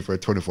 you stay here for a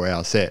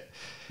 24-hour set?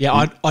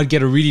 Yeah, I'd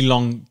get a really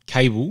long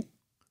cable,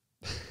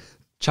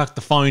 chuck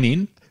the phone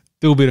in,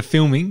 do a bit of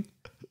filming,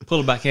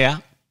 pull it back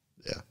out.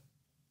 Yeah.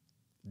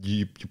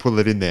 You pull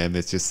it in there and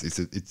it's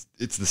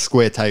the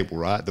square table,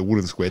 right? The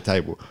wooden square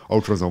table.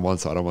 Ultron's on one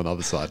side, I'm on the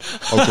other side.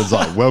 Ultron's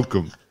like,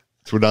 welcome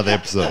to another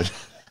episode.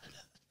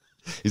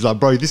 He's like,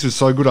 bro, this was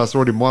so good, I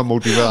saw it in my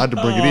multiverse, I had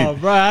to bring it in.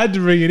 Bro, I had to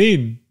bring it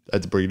in.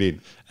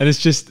 And it's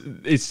just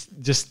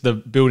the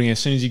building. As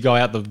soon as you go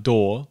out the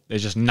door,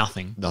 there's just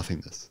nothing.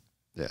 Nothingness.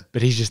 Yeah.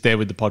 But he's just there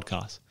with the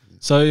podcast.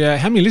 So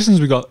how many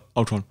listeners we got,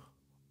 Ultron?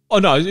 Oh,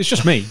 no, it's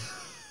just me.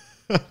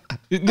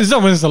 There's no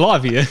one else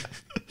alive here.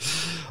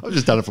 I've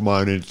just done it for my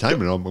own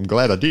entertainment. I'm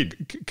glad I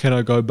did. Can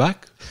I go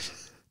back?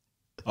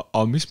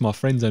 I miss my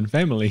friends and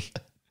family.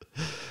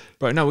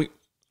 Bro, no, we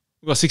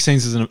got 6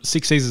 seasons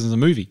in a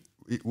movie.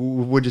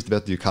 We're just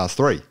about to do Cast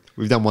 3.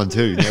 We've done 1,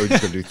 2. Now we're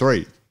just going to do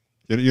 3.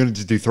 You're going to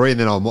just do 3 and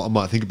then I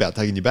might think about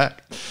taking you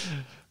back.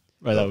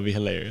 Right, that would be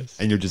hilarious.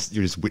 And you're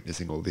just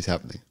witnessing all this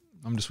happening.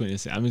 I'm just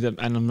witnessing.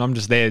 I'm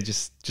just there,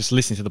 just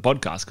listening to the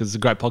podcast because it's a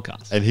great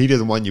podcast. And he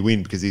doesn't want you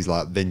in because he's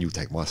like, then you'll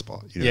take my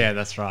spot. You know? Yeah,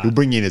 that's right. He'll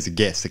bring you in as a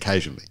guest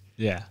occasionally.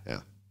 Yeah.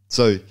 Yeah.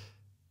 So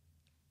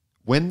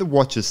when the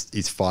Watcher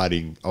is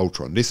fighting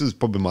Ultron, this is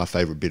probably my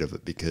favorite bit of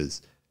it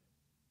because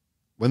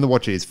when the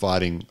Watcher is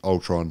fighting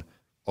Ultron,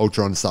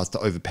 Ultron starts to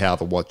overpower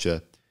the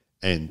Watcher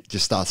and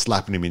just starts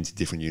slapping him into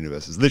different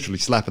universes. Literally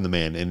slapping the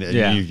man, and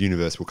a new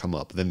universe will come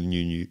up.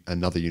 Then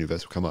another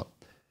universe will come up.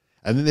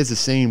 And then there's a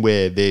scene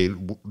where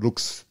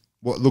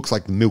what looks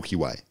like the Milky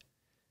Way.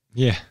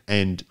 Yeah.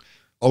 And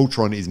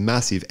Ultron is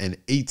massive and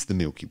eats the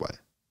Milky Way.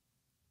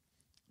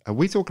 Are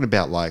we talking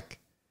about like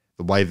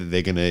the way that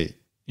they're going to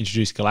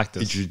introduce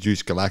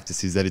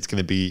Galactus is that it's going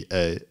to be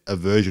a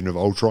version of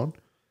Ultron?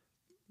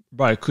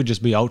 Bro, it could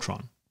just be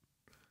Ultron.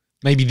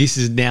 Maybe this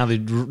is now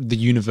the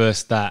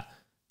universe that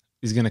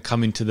is going to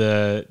come into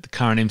the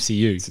current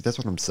MCU. So that's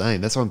what I'm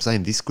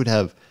saying. This could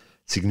have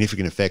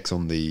significant effects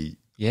on the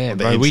bro.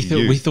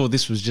 MCU. We thought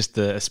this was just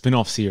a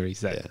spin-off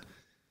series that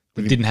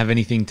didn't have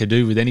anything to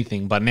do with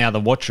anything. But now the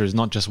Watcher is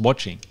not just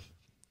watching.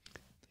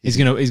 He's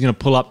gonna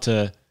pull up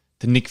to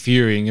Nick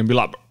Fury and be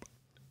like,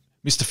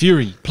 Mr.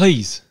 Fury,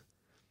 please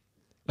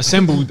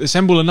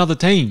assemble another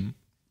team.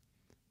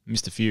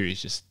 Mr. Fury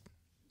is just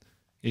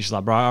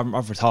like, bro,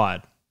 I've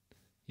retired.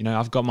 You know,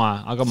 I've got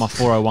my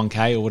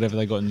 401k or whatever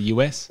they got in the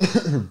US.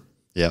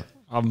 Yeah.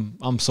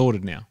 I'm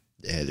sorted now.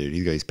 Yeah, dude,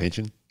 he's got his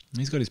pension.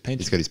 He's got his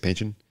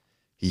pension.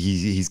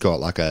 He's got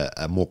like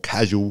a more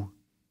casual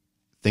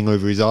thing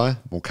over his eye,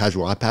 more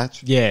casual eye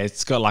patch. Yeah,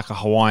 it's got like a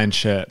Hawaiian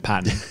shirt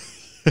pattern.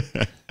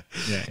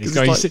 Yeah, he's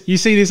got, you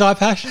see this eye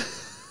patch?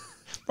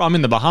 Bro, I'm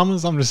in the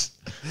Bahamas. I'm just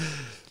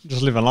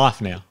living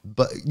life now.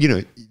 But, you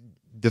know,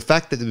 the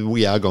fact that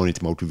we are going into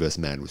multiverse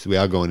madness, we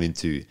are going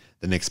into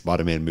the next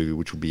Spider-Man movie,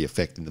 which will be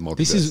affecting the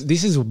multiverse.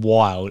 This is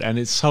wild, and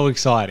it's so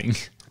exciting.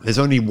 There's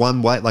only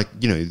one way. Like,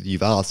 you know,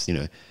 you've asked, you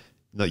know,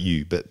 not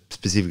you, but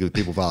specifically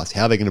people have asked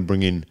how they're going to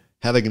bring in,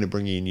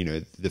 you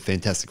know, the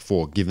Fantastic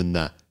Four, given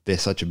that they're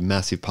such a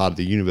massive part of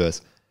the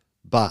universe,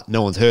 but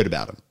no one's heard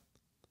about them.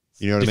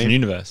 You know what I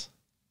mean?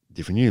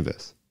 Different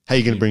universe. How are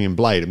you going to bring in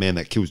Blade, a man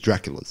that kills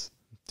Draculas?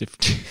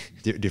 Different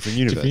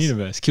universe. Different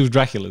universe. Kills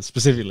Draculas,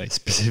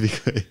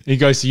 specifically. He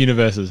goes to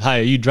universes. Hey,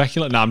 are you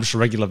Dracula? No, I'm just a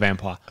regular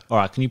vampire. All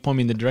right, can you point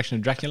me in the direction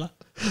of Dracula?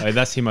 Oh,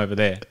 that's him over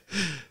there.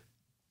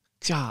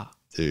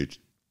 Dude,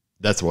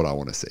 that's what I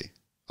want to see.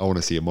 I want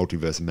to see a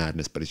multiverse of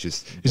madness, but it's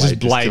just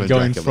Blade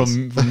going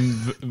from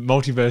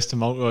multiverse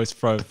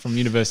to from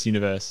universe to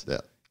universe,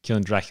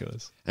 killing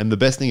Draculas. And the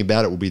best thing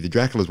about it will be the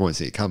Draculas won't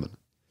see it coming.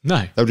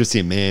 No. They'll just see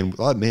a man,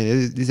 oh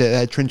man,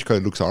 that trench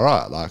coat looks all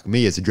right. Like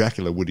me as a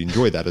Dracula would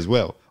enjoy that as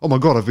well. Oh my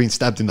God, I've been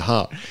stabbed in the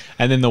heart.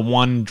 And then the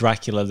one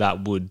Dracula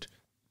that would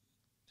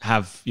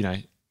have, you know,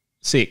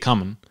 see it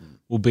coming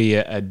will be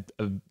a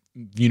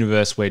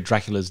universe where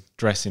Dracula's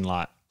dressed in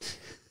like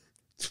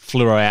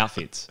fluoro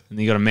outfits. And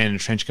you got a man in a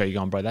trench coat, you're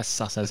going, bro, that's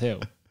sus as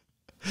hell.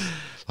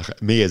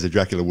 Like me as a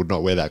Dracula would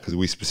not wear that because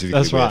we specifically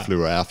wear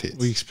fluoro outfits.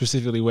 We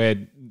specifically wear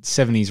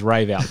 70s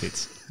rave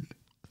outfits.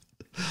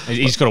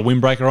 He's got a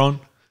windbreaker on.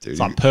 Dude, it's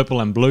like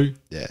purple and blue.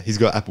 Yeah, he's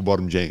got apple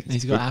bottom jeans.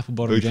 He's got apple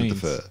bottom jeans.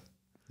 With the fur,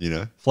 you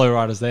know. Flow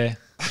Rider's there.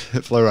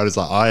 Flow Rider's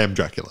like, I am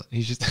Dracula.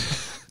 He's just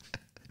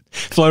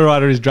Flow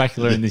Rider is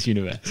Dracula in this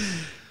universe.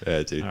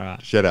 Yeah, dude. All right.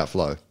 Shout out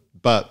Flow.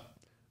 But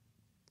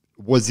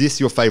was this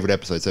your favorite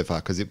episode so far?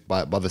 Because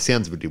by the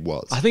sounds of it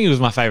was. I think it was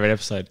my favorite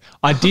episode.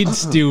 I did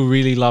still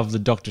really love the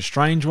Doctor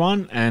Strange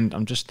one, and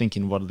I'm just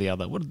thinking,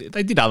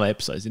 they did other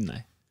episodes, didn't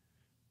they?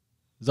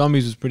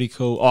 Zombies was pretty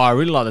cool. Oh, I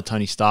really like the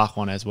Tony Stark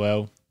one as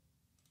well.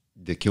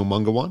 The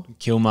Killmonger one?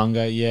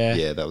 Killmonger, yeah.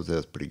 Yeah, that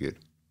was pretty good.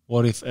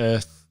 What If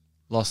Earth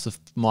Lost the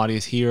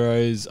Mightiest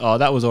Heroes? Oh,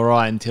 that was all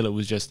right until it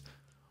was just,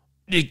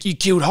 Nick, you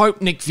killed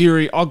Hope, Nick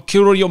Fury. I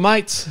killed all your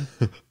mates.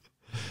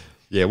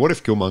 Yeah, What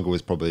If Killmonger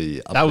was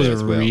probably up that was there a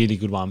as well. Really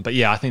good one. But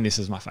yeah, I think this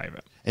is my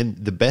favorite. And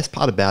the best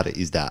part about it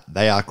is that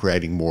they are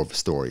creating more of a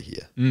story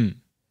here.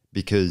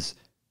 Because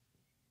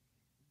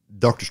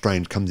Doctor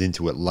Strange comes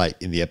into it late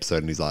in the episode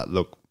and he's like,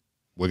 look,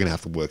 we're going to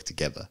have to work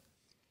together.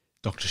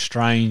 Doctor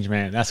Strange,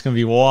 man, that's going to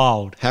be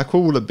wild. How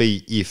cool will it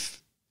be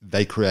if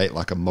they create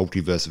like a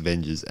multiverse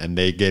Avengers and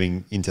they're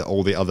getting into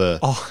all the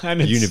other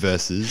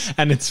universes?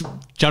 And it's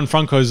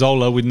Gianfranco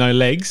Zola with no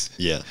legs.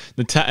 Yeah.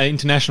 The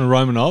International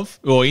Romanov,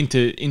 or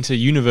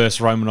inter-universe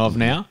Romanov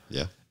now.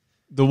 Yeah.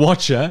 The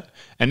Watcher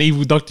and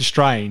evil Doctor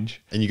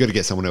Strange. And you got to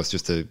get someone else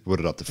just to put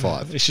it up to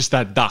 5. It's just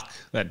that duck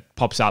that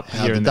pops up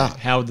here and there.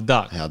 Howard the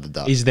Duck.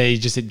 He's there, he's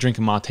just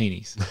drinking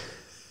martinis.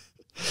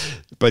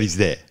 But he's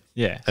there.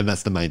 Yeah. And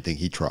that's the main thing.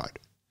 He tried.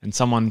 And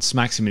someone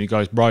smacks him and he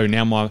goes, bro,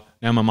 now my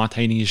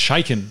martini is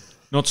shaken,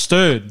 not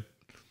stirred.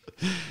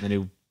 And then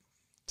he'll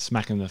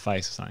smack him in the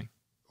face or something.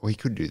 Well, he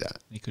could do that.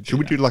 Should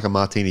we do like a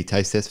martini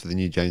taste test for the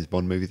new James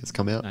Bond movie that's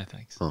come out? No,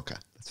 thanks. Okay,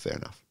 that's fair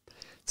enough.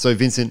 So,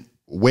 Vincent,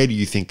 what do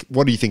you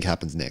think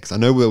happens next? I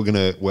know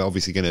we're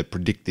obviously gonna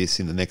predict this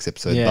in the next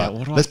episode,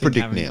 but let's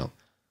predict now.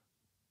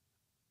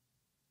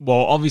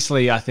 Well,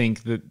 obviously, I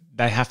think that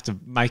they have to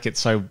make it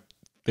so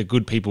the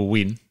good people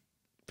win,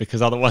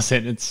 because otherwise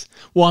then it's...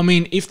 Well, I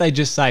mean, if they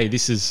just say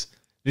this is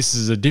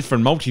a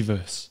different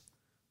multiverse,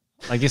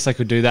 I guess they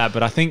could do that.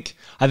 But I think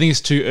it's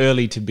too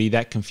early to be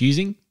that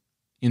confusing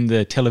in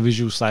the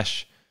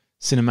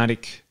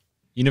televisual/cinematic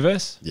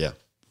universe. Yeah.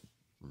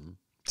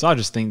 So I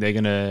just think they're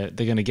gonna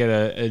get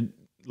a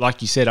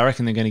like you said, I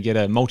reckon they're gonna get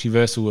a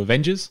multiversal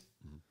Avengers,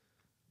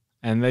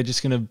 and they're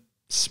just gonna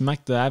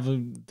smack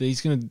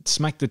he's gonna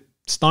smack the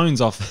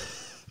stones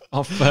off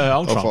Ultron.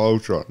 Off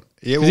Ultron.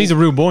 Yeah, Because he's a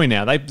real boy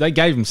now. They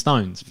gave him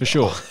stones for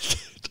sure.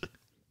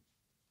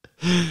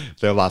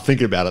 They were like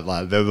thinking about it,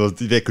 like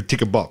they could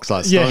tick a box,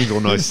 like stones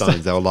or no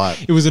stones. They were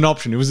like, it was an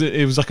option. It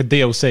was like a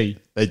DLC.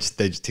 They just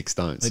tick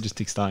stones. They just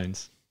tick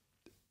stones.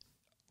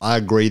 I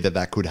agree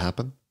that could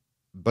happen,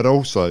 but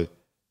also,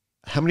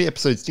 how many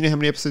episodes? Do you know how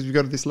many episodes we've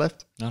got of this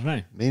left? I don't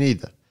know. Me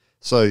neither.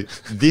 So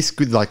this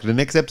could, like, the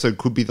next episode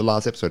could be the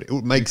last episode. It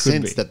would make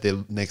sense that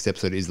the next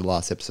episode is the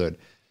last episode,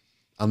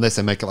 unless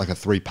they make it like a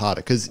 3-parter.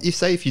 Because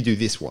if you do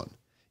this one,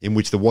 in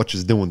which the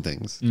Watcher's doing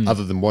things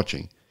other than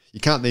watching,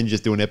 you can't then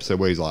just do an episode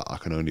where he's like, I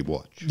can only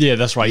watch. Yeah,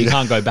 that's right. You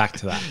can't go back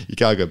to that. You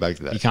can't go back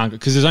to that. You can't,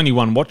 because there's only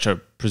one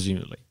Watcher,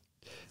 presumably.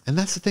 And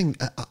that's the thing.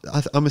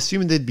 I'm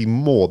assuming there'd be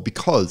more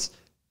because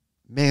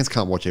mans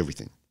can't watch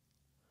everything.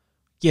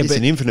 Yeah, it's but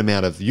an infinite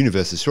amount of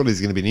universes. Surely there's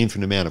going to be an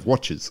infinite amount of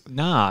Watchers.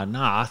 Nah.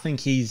 I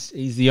think he's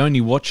the only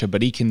Watcher,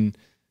 but he can.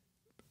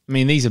 I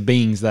mean, these are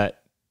beings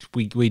that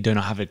we do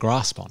not have a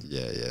grasp on.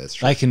 Yeah, that's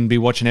true. They can be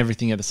watching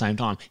everything at the same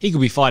time. He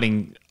could be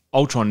fighting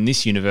Ultron in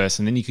this universe,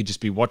 and then he could just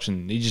be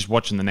watching. He's just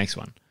watching the next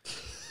one.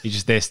 He's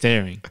just there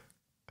staring.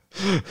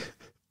 And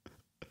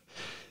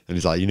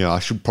he's like, I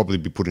should probably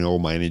be putting all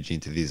my energy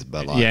into this,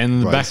 but like, yeah, and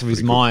in the back of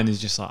his mind is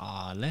just like,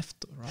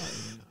 left,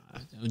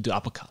 right, do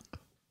uppercut.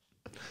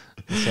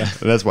 So,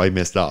 and that's why he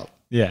messed up.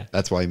 Yeah.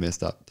 That's why he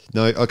messed up.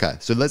 No, okay.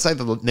 So let's say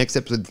the next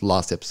episode is the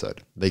last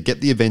episode. They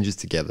get the Avengers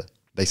together.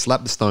 They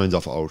slap the stones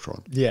off of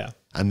Ultron. Yeah.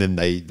 And then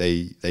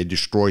they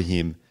destroy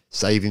him,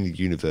 saving the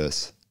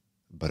universe,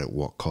 but at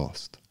what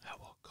cost? At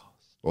what cost?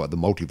 Or the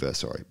multiverse,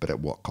 sorry, but at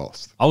what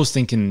cost? I was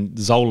thinking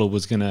Zola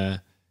was going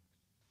to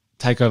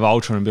take over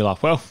Ultron and be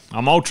like, well,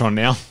 I'm Ultron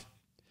now.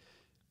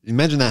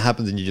 Imagine that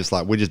happens and you're just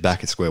like, we're just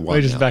back at square one.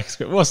 We're just back at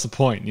square. What's the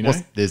point,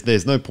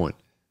 There's no point.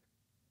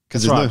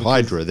 Because there's no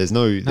Hydra. There's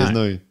no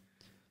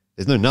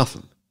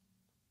nothing.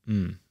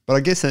 But I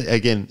guess,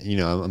 again,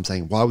 I'm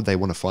saying, why would they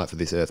want to fight for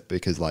this Earth?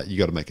 Because, like, you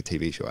got to make a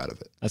TV show out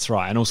of it. That's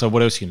right. And also,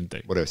 what else are you going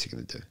to do? What else are you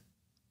going to do?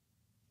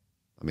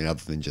 I mean,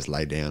 other than just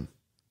lay down.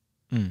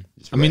 I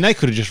mean, they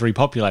could have just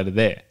repopulated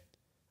there.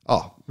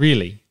 Oh.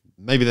 Really?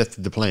 Maybe that's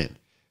the plan.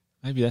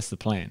 Maybe that's the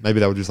plan.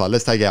 Maybe they were just like,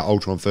 let's take out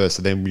Ultron first,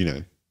 so then, we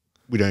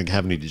don't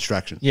have any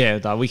distraction.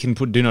 Yeah, we can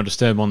put Do Not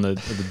Disturb on the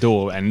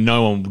door and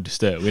no one will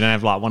disturb. We don't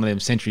have, like, one of them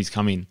sentries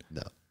come in.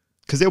 No.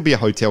 Because there'll be a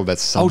hotel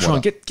that's somewhat...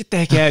 Ultron, get the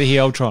heck out of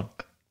here, Ultron.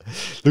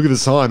 Look at the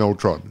sign,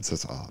 Ultron. It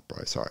says,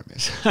 bro, sorry,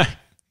 man.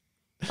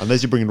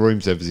 Unless you're bringing room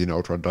service in,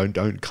 Ultron,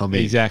 don't come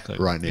in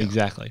right now.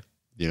 Exactly.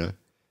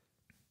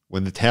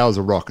 When the towers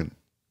are rocking,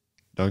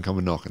 don't come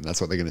and knocking.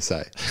 That's what they're going to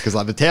say. Because,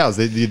 like, the towers,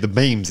 the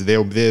beams,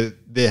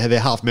 they're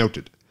half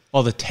melted.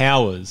 Oh, the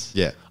towers.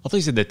 Yeah. I thought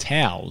you said the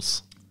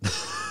towels.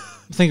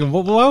 I'm thinking,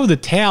 why would the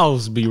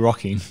towels be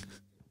rocking?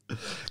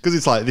 Because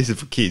it's like, this is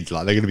for kids.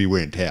 Like, they're going to be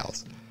wearing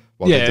towels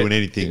while they're doing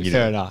anything,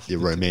 fair enough. You're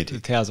romantic.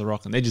 The towels are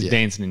rocking. They're just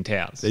dancing in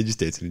towels. They're just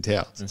dancing in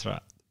towels. That's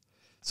right.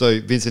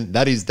 So, Vincent,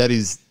 that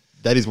is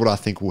what I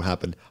think will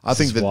happen. I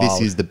think that this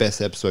is the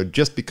best episode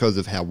just because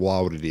of how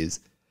wild it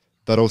is,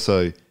 but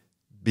also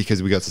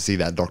because we got to see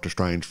that Doctor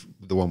Strange,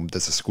 the one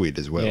that's a squid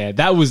as well. Yeah,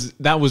 that was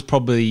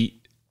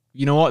probably,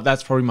 you know what?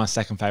 That's probably my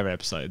second favorite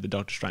episode, the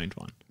Doctor Strange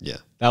one. Yeah.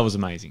 That was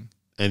amazing.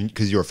 And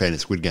because you're a fan of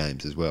Squid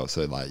Games as well,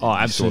 so like,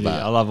 absolutely,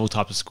 I love all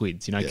types of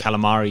squids.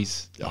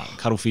 Calamaris,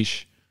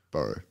 cuttlefish,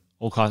 bro,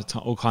 all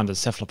kinds of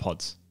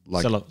cephalopods,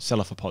 like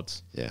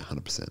cephalopods. Yeah,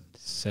 100%.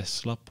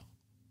 Cephalop.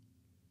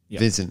 Yep.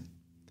 Vincent,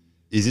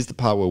 is this the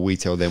part where we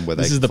tell them where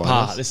they? This is the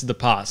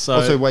part. So,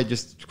 also, wait,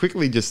 just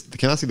quickly,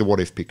 can I see the what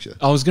if picture?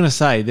 I was going to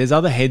say, there's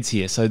other heads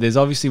here. So there's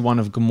obviously one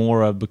of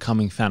Gamora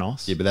becoming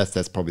Thanos. Yeah, but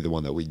that's probably the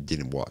one that we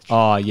didn't watch.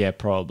 Oh yeah,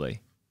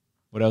 probably.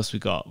 What else we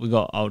got? We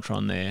got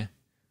Ultron there.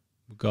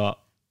 We got.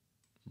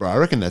 Bro, I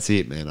reckon that's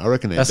it, man. I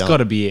reckon that's got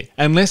to be it.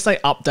 Unless they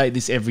update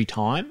this every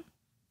time.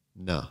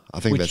 No, I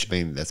think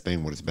that's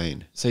been what it's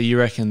been. So you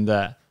reckon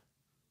that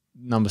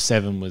number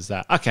 7 was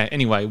that? Okay.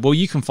 Anyway, well,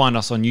 you can find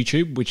us on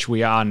YouTube, which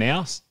we are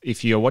now,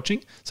 if you're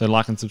watching. So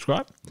like and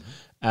subscribe.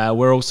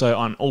 We're also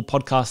on all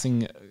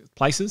podcasting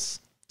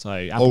places. So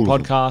Apple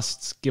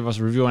Podcasts, give us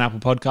a review on Apple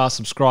Podcasts.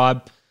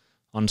 Subscribe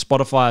on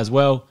Spotify as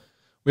well.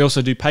 We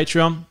also do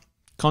Patreon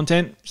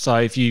content. So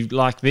if you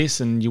like this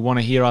and you want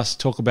to hear us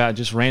talk about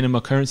just random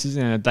occurrences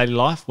in our daily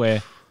life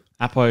where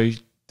Apo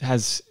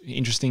has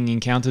interesting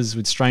encounters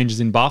with strangers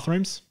in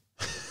bathrooms.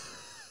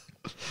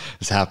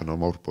 It's happened on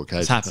multiple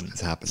occasions.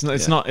 It's happened.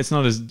 It's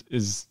not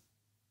as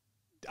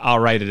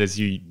R-rated as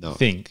you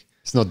think.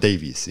 It's not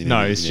devious.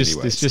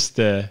 It's just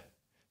the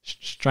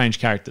strange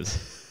characters.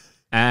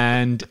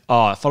 And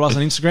follow us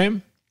on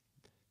Instagram.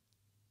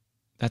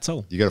 That's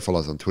all. You got to follow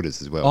us on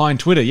Twitters as well. Oh, and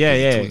Twitter.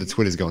 Yeah. The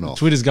Twitter's going off.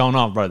 Twitter's going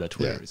off, bro. The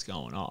Twitter is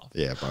going off.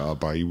 Yeah,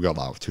 bro. You got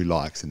like 2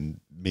 likes and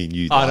me and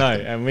you. I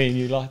know. And me and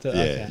you liked it.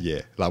 Yeah, Okay.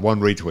 yeah. Like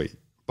 1 retweet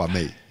by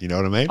me. You know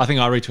what I mean? I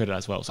think I retweeted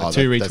as well. So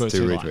 2 retweets. That's 2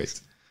 2 retweets.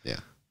 likes. Yeah.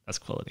 That's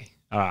quality.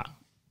 All right.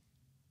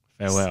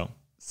 Farewell.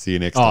 See you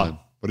next time.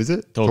 What is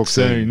it? Talk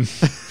soon.